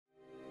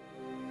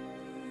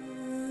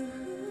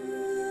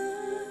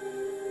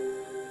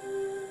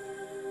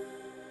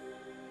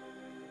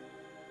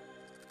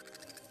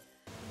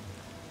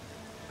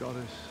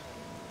Goddess,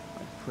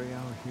 I pray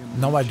our human.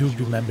 Now I do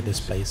remember this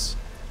place.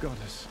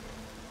 Goddess,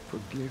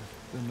 forgive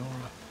the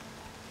Nora.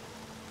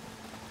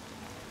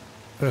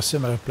 Or a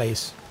similar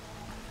place.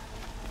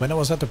 When I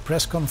was at the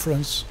press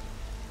conference,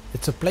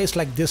 it's a place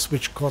like this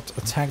which got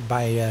attacked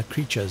by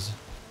creatures.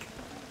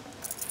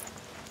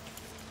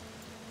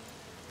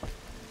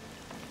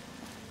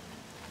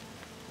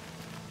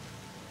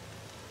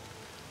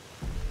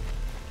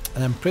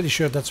 And I'm pretty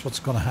sure that's what's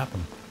gonna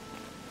happen.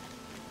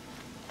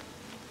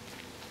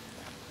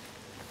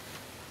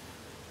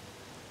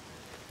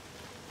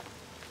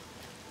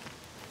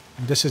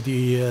 And this is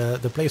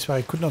the place where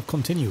I could not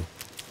continue.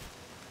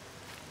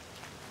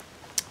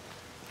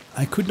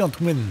 I could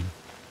not win.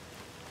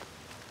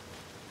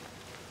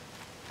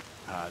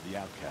 The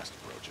outcast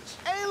approaches.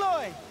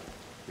 Aloy!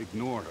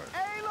 Ignore her.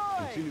 Aloy!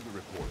 Continue the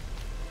report.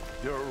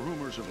 There are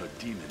rumors of a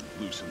demon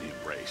loose in the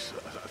Embrace.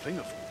 A thing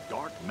of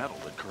dark metal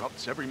that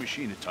corrupts every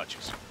machine it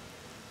touches.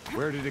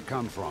 Where did it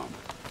come from?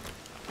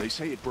 They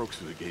say it broke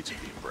through the gates of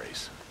the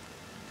Embrace.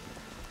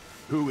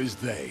 Who is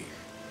they?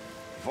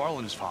 Varl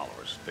and his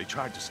followers. They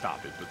tried to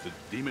stop it, but the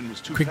demon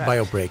was too Quick fast.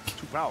 bio break.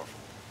 Too powerful.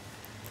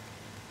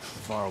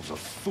 Varl's a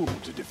fool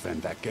to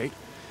defend that gate.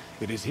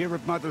 It is here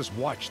at Mother's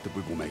Watch that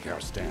we will make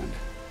our stand.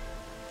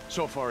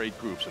 So far, 8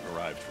 groups have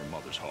arrived from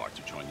Mother's Heart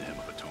to join the Hymn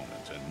of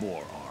Atonement, and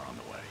more are on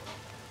the way.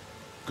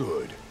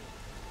 Good.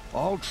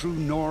 All true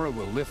Nora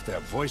will lift their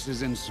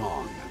voices in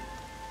song.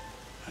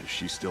 Is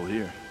she still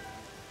here?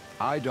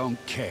 I don't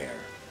care.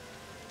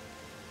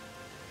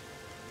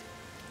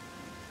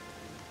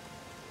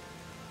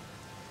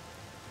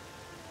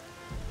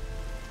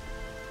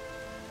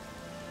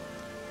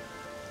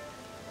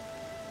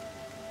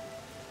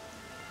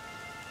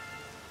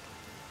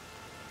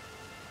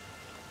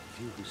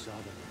 Few who saw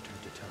them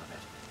returned to tell of it.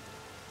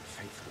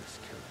 Faithless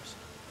killers.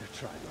 Their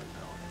tribe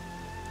unknown.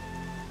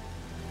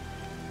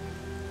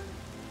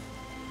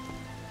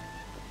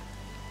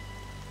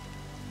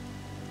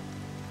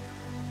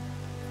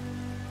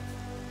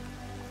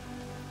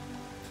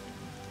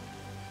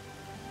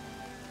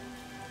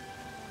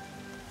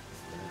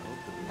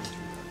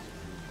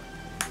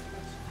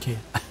 Okay.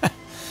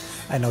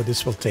 I know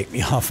this will take me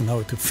half an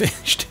hour to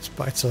finish this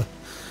part, so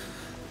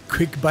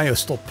quick bio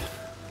stop.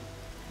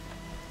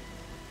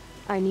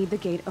 I need the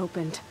gate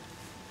opened.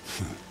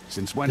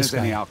 Since when This has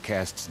any guy.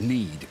 outcast's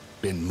need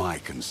been my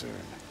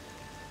concern?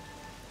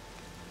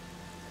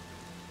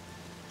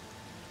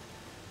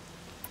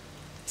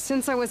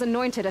 Since I was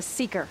anointed a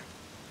seeker.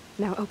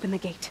 Now open the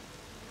gate.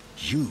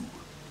 You,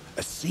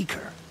 a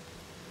seeker?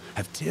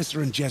 Have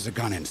Tissa and Jezza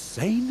gone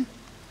insane?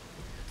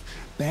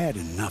 Bad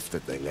enough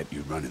that they let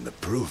you run in the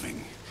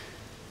Proving.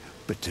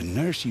 But to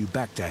nurse you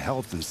back to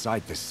health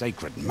inside the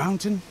sacred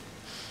mountain?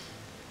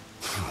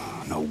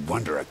 No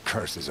wonder a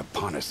curse is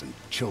upon us and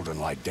children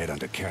lie dead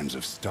under cairns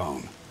of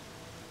stone.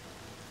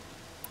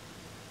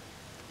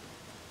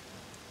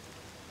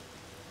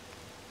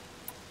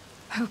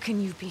 How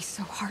can you be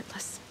so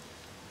heartless?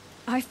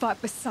 I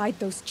fought beside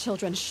those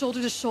children,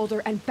 shoulder to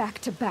shoulder and back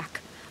to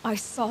back. I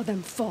saw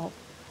them fall.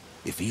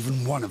 If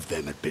even one of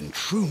them had been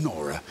true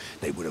Nora,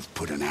 they would have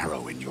put an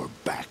arrow in your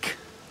back.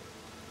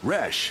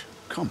 Resh,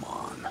 come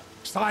on.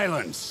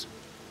 Silence!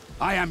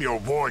 I am your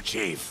war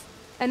chief.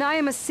 And I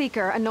am a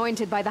seeker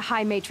anointed by the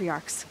High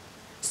Matriarchs.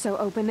 So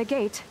open the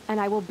gate,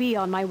 and I will be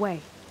on my way.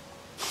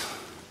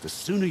 The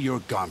sooner you're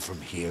gone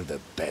from here,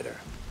 the better.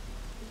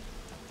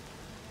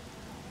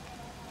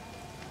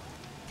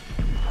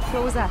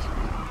 What was that?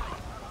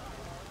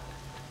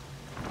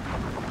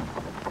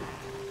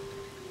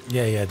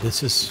 Yeah,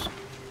 this is...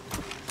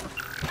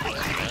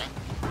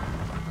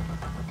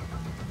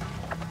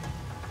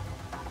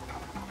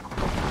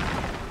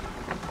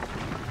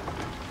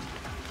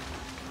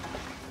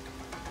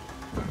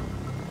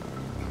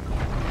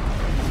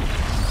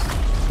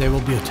 They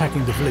will be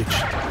attacking the village.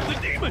 The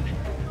demon!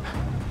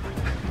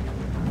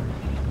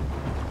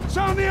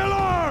 Sound the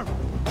alarm!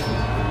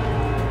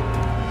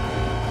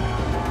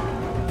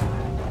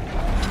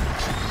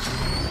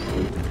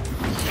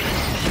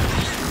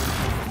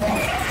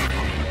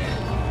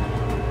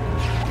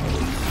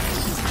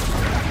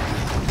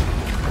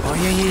 Oh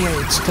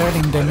yeah, it's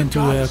turning them into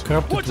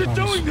corrupted What's it ones.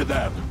 doing to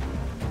them?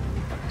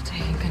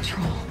 Taking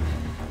control.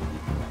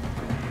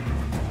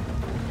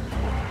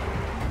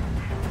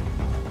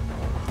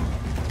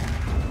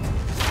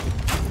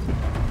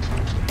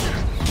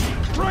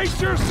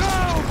 Brace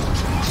yourselves!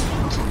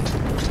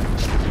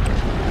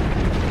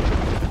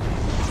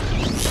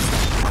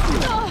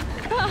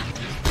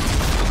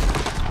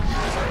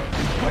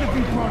 What have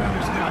you brought on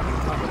us now,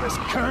 you this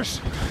curse?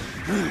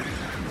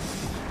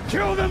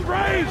 Kill them,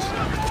 Braves!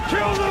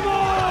 Kill them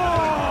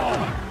all!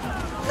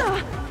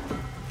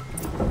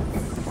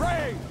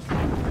 Braves,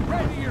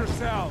 ready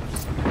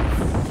yourselves!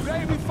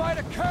 Today we fight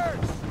a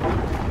curse!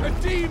 A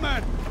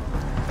demon!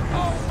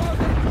 Oh,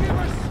 Mother, give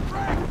us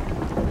strength!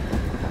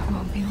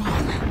 Won't be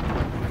long.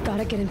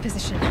 Gotta get in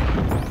position.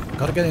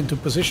 Gotta get into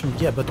position,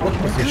 yeah, but what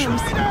position?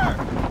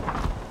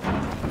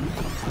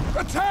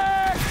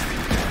 Attack!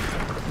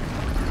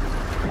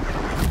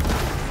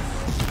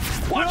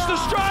 Watch the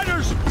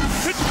Striders!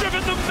 It's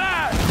driven them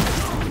mad!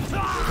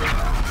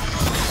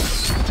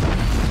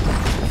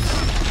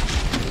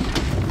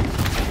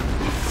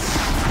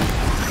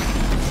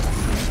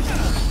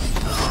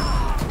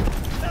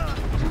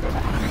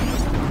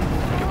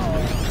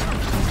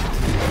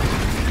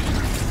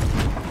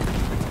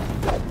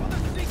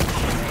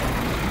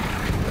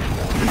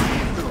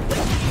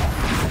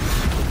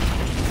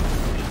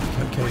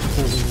 Okay,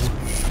 cool.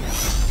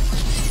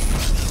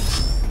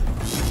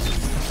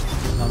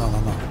 No.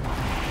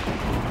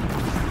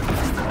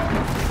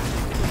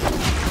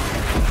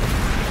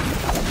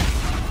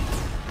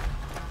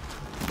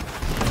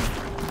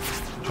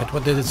 But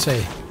what did it say?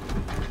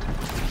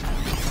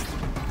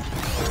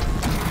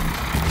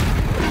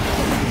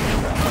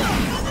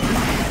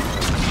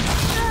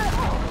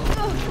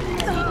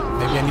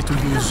 Maybe I need to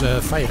use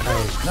fire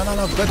arrows.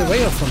 No, get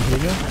away from here,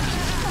 you.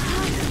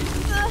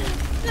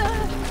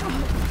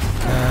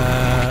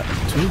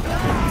 2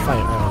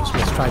 fire arrows.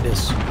 Let's try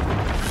this.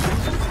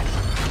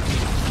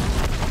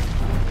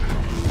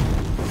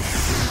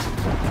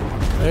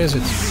 Where is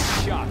it?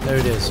 There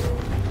it is.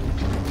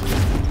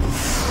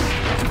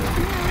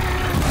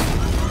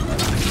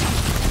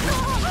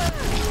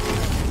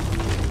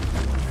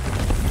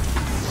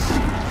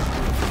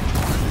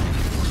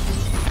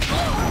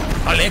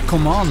 Allez,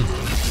 come on!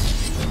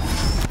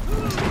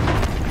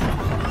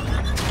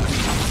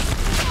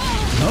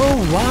 No,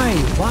 why?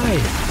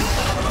 Why?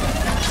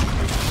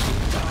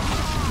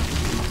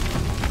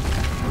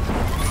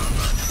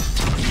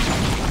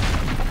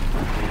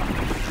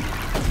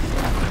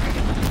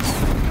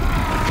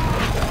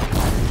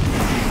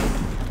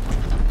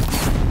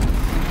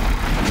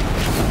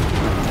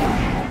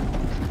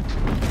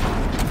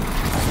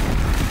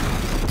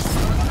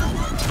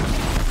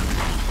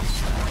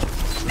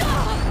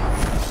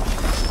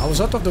 I was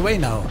out of the way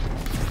now.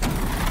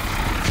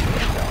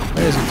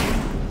 Where is it?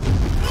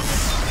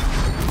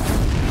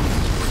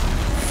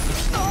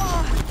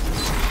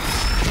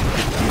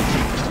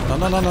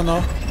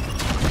 No.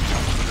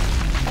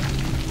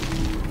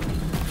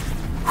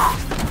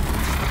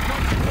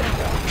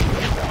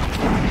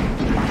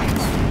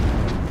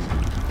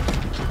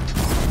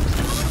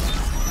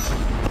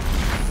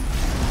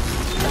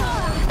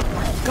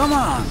 Come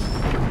on!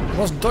 I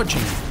was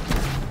dodging.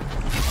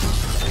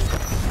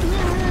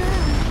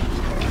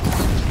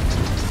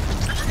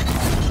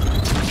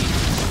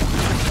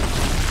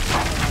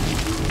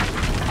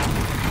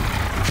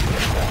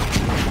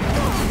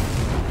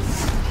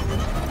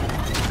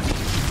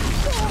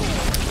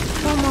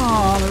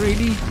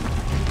 Really?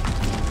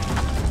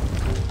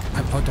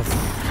 I'm out of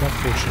blood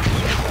potions.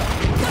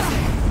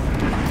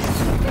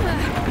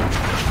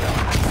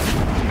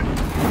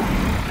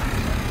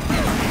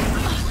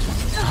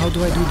 How do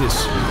I do this?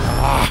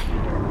 Ah.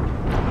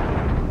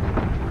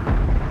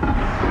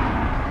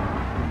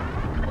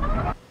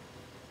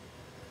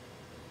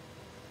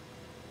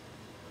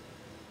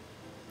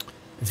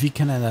 We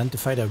can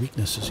identify their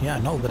weaknesses. Yeah,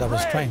 no, but I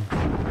was trying.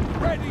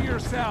 Ready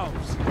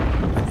yourselves!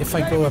 If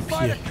I go up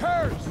here,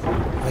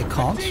 I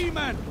can't.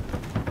 Demon!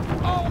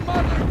 Oh,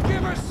 Mother,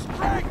 give her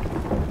strength!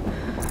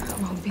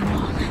 Won't be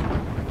long.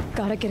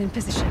 Gotta get in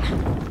position.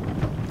 Here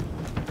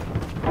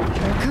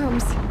it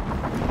comes.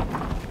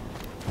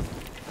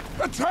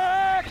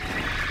 Attack!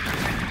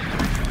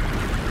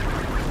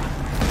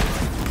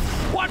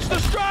 Watch the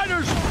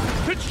Striders!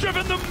 It's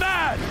driven them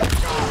mad!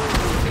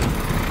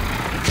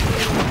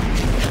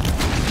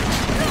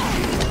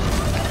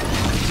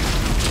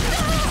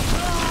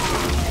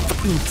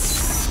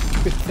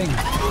 Stupid thing.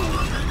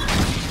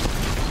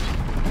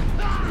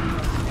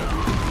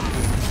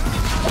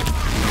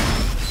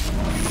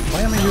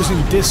 Why am I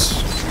using this?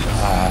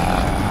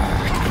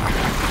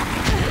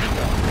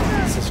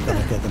 This is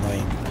gonna get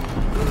annoying.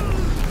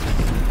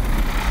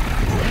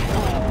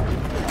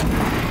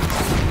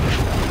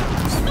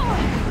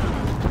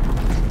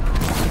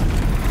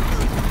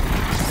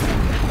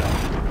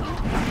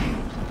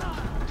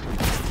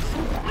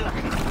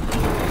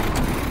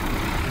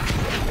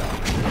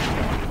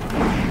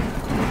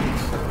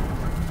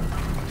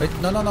 Wait,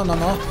 no.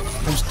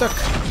 I'm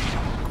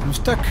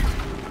stuck.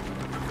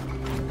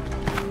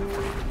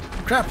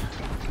 Crap.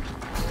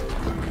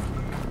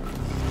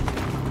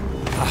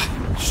 Ah,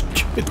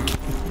 stupid.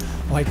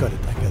 Oh, I got it.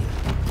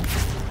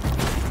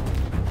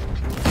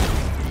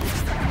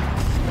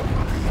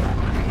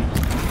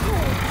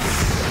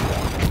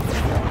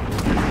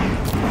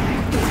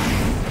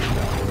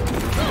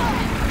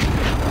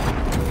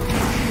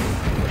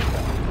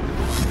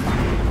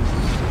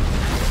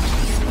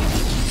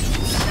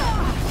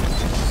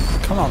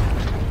 Come on.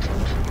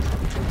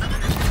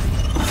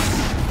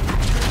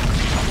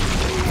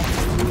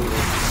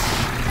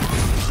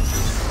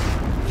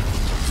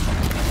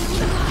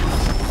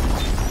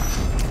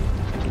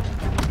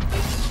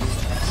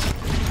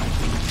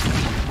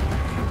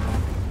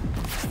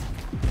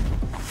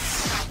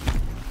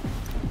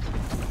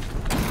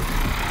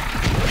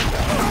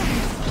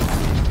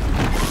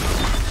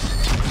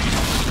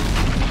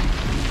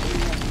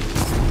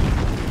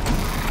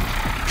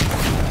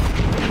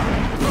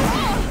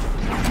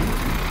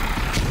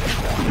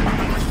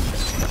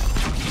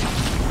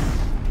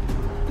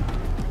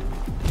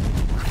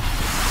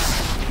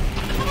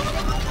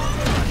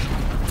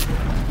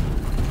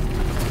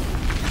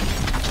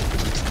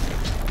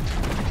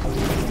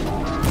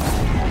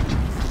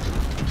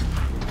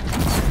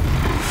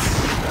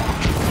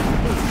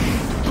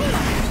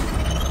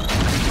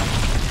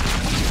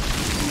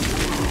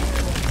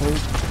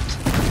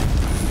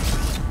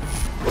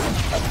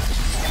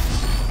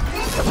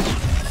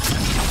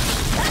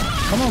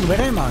 Come on,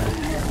 where am I?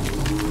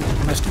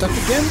 Am I stuck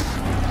again?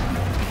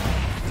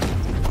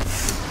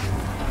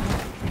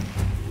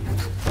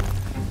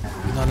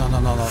 No, no, no,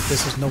 no, no.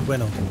 This is no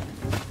bueno.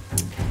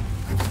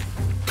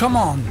 Come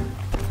on!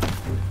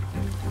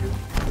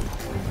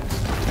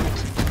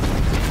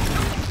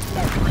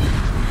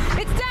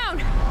 It's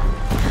down!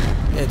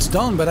 It's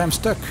done, but I'm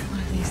stuck. One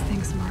of these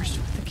things marched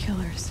with the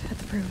killers at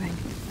the proving.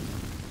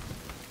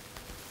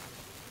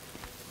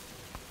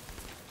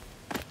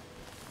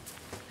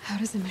 How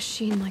does a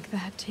machine like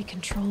that take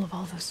control of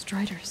all those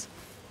Striders?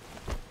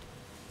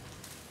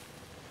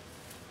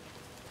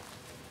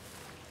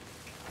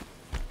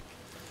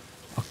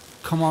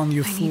 Come on,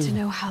 you I fool. need to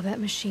know how that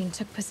machine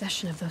took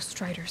possession of those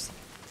Striders.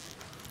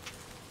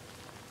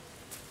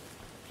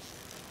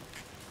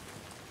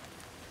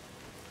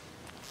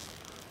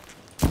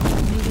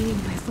 Maybe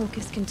my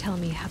focus can tell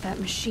me how that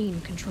machine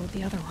controlled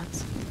the other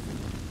ones.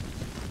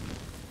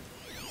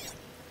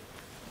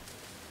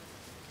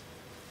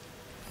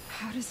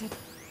 How does it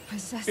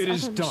possess It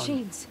is other done.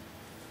 machines?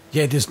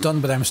 Yeah, it is done,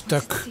 but I'm What's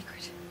stuck. the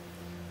secret?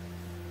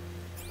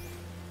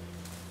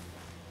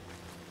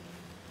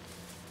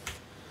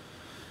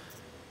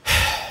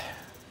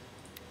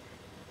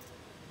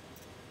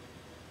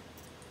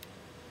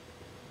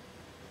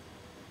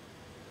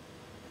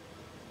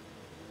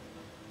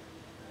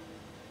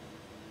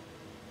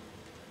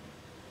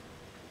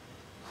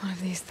 One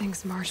of these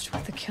things marched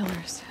with the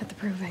killers at the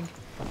proving.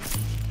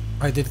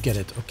 I did get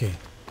it, okay.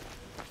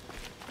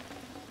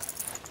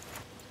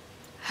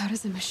 How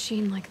does a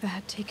machine like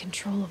that take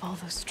control of all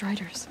those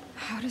Striders?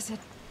 How does it...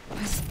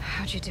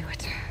 How'd you do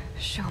it?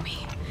 Show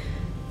me.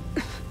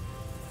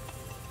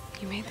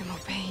 You made them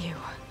obey you.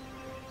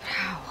 But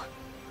how?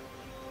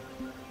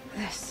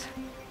 This.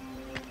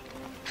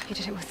 You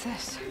did it with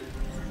this.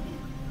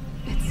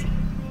 It's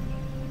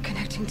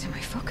connecting to my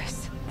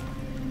focus.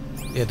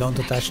 Yeah, don't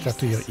attach that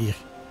to your ear.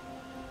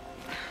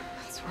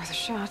 It's worth a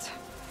shot.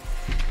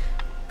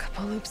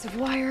 Couple loops of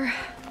wire.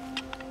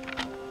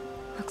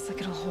 Looks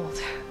like it'll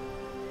hold.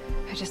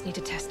 I just need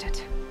to test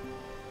it.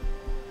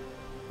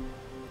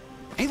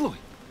 Aloy,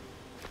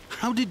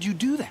 how did you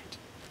do that?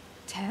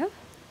 Tev?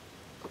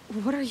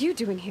 What are you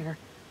doing here?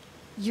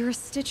 You're a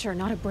Stitcher,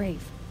 not a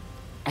Brave.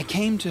 I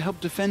came to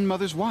help defend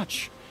Mother's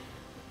Watch.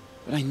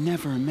 But I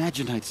never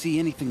imagined I'd see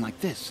anything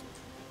like this.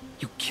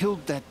 You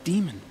killed that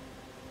demon.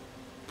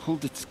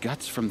 Pulled its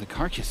guts from the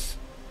carcass.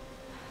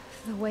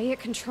 The way it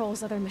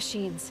controls other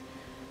machines.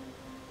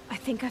 I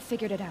think I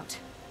figured it out.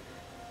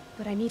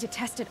 But I need to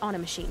test it on a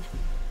machine.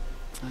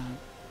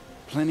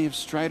 Plenty of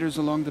Striders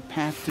along the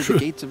path to the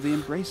gates of the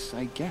Embrace,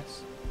 I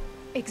guess.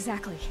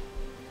 Exactly.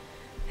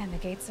 And the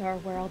gates are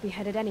where I'll be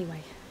headed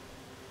anyway.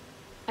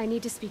 I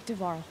need to speak to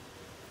Varl.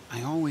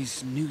 I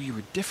always knew you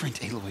were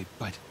different, Aloy,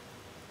 but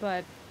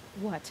But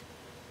what?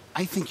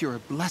 I think you're a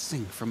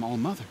blessing from All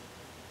Mother.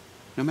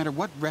 No matter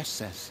what Resh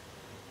says.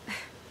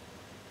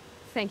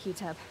 Thank you,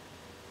 Tev.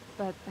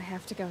 But I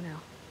have to go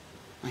now.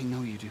 I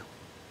know you do.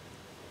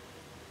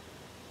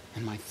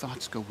 And my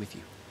thoughts go with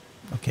you.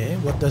 Okay,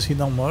 what does he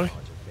know more?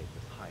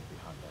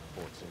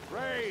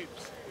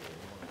 Braves!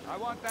 I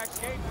want that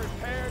gate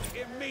repaired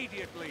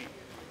immediately.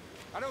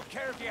 I don't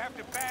care if you have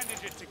to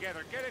bandage it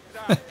together. Get it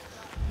done.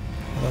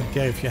 I don't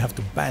care if you have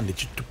to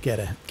bandage it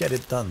together. Get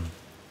it done.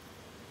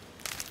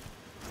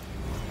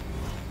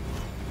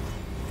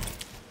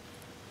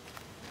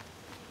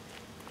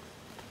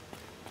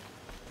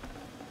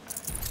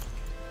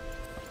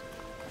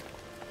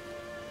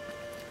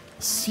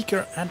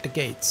 Seeker at the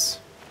gates.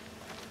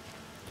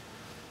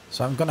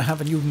 So I'm gonna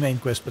have a new main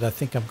quest, but I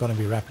think I'm gonna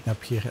be wrapping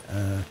up here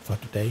for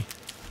today.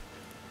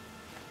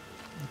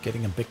 I'm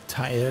getting a bit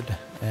tired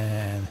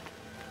and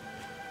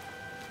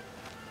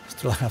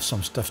still have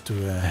some stuff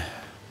to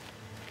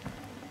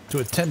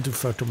attend to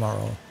for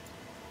tomorrow.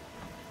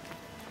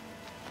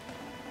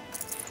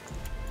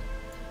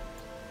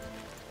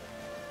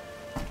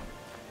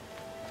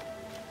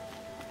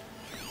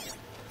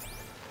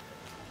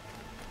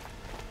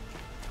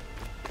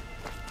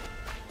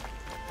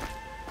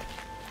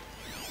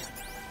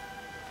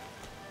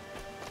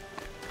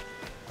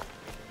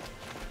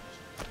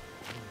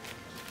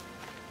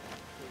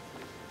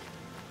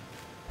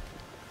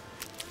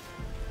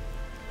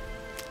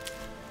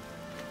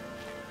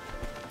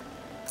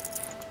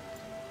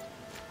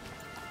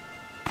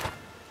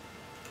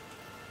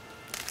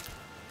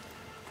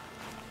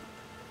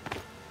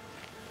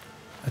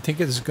 I think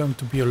it is going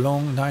to be a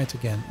long night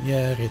again.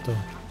 Yeah, Rito.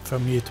 For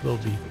me it will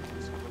be.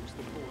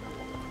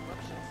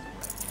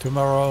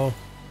 Tomorrow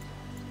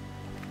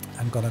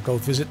I'm gonna go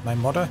visit my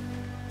mother.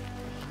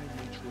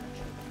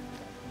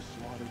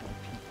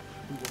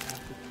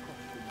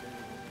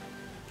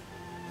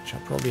 Which I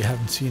probably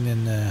haven't seen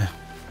in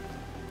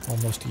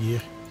almost a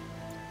year.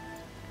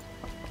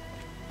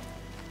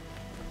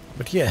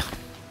 But yeah.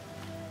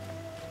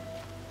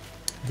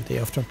 The day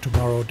after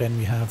tomorrow then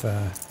we have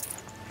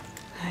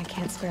I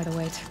can't spare the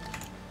wait.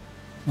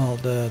 well,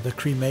 the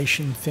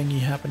cremation thingy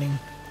happening.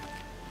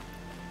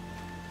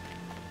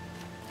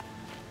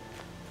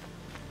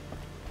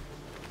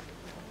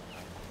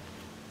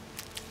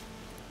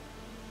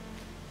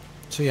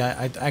 So yeah,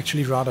 I'd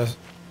actually rather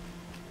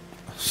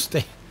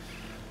stay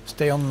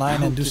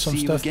online and do some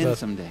stuff, see you again but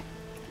someday.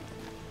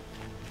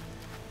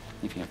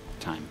 If you have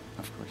time,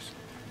 of course.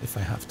 if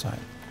I have time.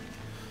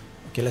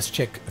 Okay, let's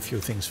check a few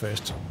things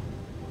first.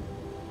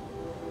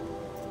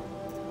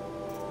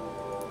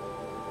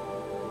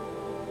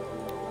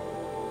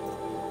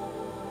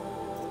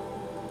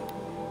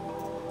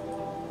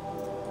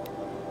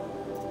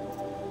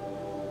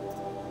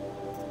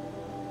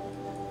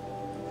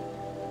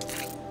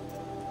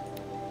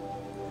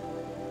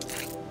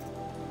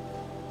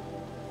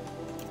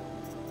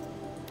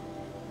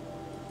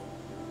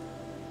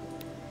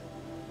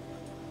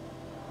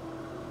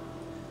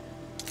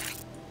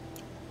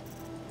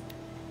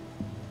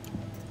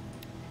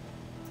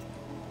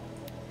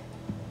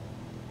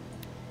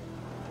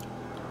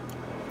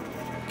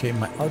 Okay,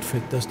 my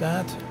outfit does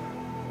that.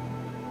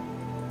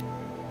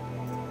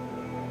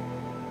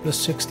 Plus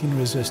 16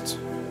 resist.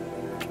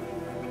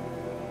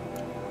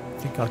 I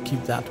think I'll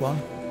keep that one.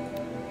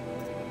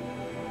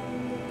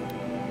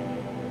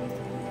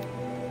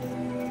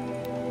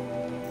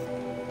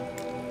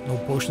 No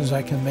potions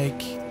I can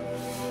make.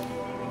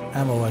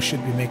 Ammo, I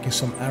should be making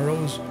some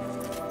arrows.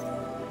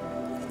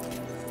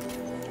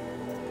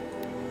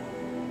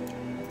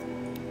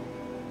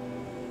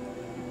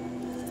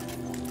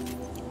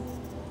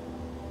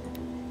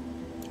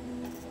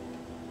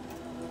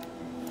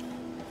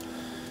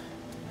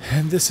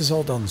 And this is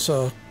all done.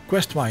 So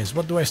quest-wise,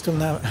 what do I still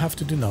now have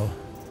to do now?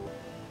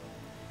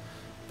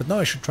 But now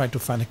I should try to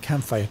find a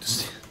campfire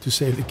to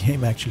save the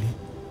game actually.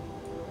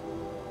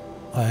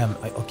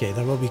 Okay,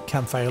 there will be a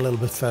campfire a little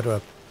bit further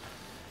up.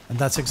 And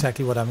that's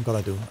exactly what I'm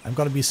gonna do. I'm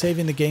gonna be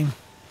saving the game.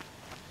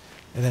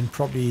 And then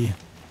probably...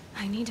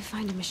 I need to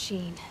find a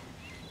machine.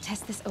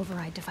 Test this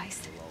override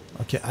device.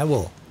 Okay, I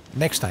will.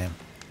 Next time.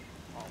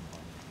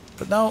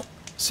 But now,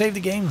 save the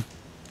game.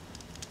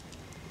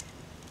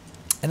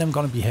 And I'm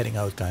gonna be heading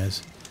out,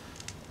 guys.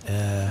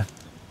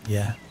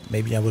 Yeah,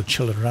 maybe I will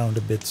chill around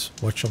a bit,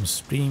 watch some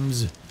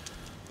streams.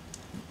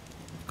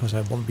 Because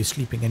I won't be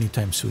sleeping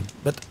anytime soon.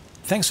 But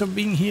thanks for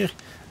being here.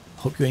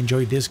 Hope you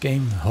enjoyed this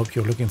game. Hope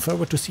you're looking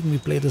forward to seeing me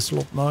play this a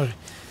lot more.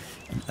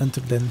 And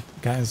until then,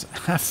 guys,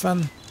 have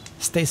fun,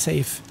 stay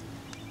safe,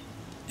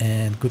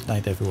 and good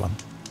night, everyone.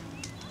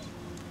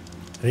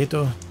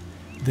 Reto,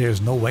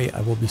 there's no way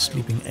I will be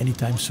sleeping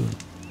anytime soon.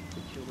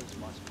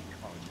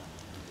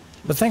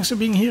 But thanks for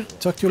being here.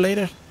 Talk to you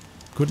later.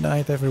 Good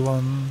night,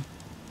 everyone.